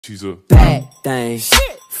She's a bad thing,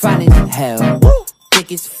 fine as hell,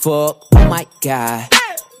 thick as fuck, oh my god,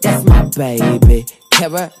 that's my baby,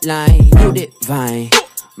 Caroline, you divine,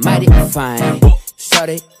 mighty fine,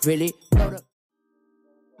 shawty really blowed up.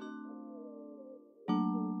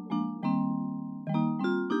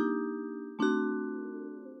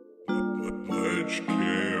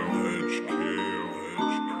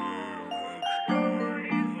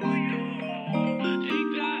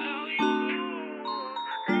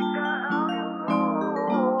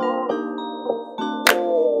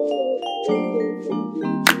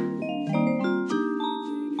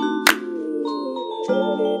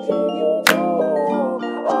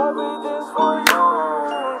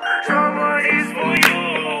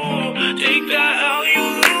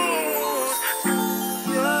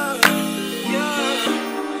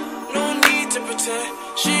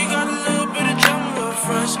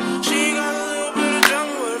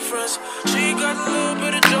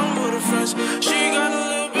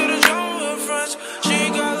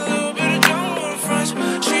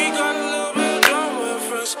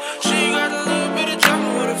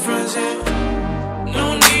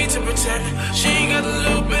 She got a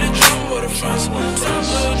little bit of trouble with her friends.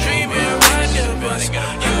 Tumblr, dreaming, riding the bus. You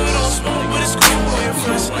don't smoke, but it's cool with your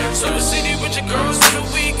friends. Summer City with your girls on the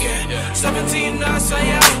weekend. 17 nights,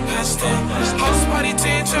 I out past 10. House party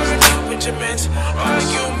 10, turn up with your mans.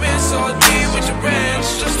 Arguments all day with your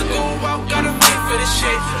friends. Just to go out, gotta fight for this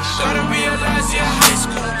shit. Gotta realize you're a high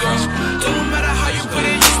school girl. Don't matter how you put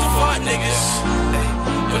it, used to fuck niggas.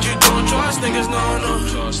 But you don't trust niggas, no, no.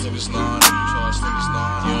 Trust niggas, no, no. Trust niggas, no,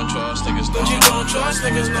 no. You don't trust niggas, no. But you don't trust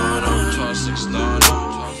niggas, no, no. Trust niggas, no,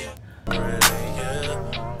 no.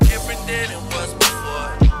 Different than it was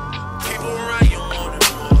before. People around you more and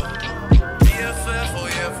more. BFF, oh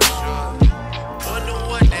yeah, for sure. Wonder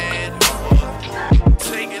what they in it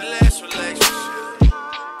for. Take it less relationship.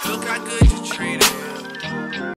 Look how good you treated her.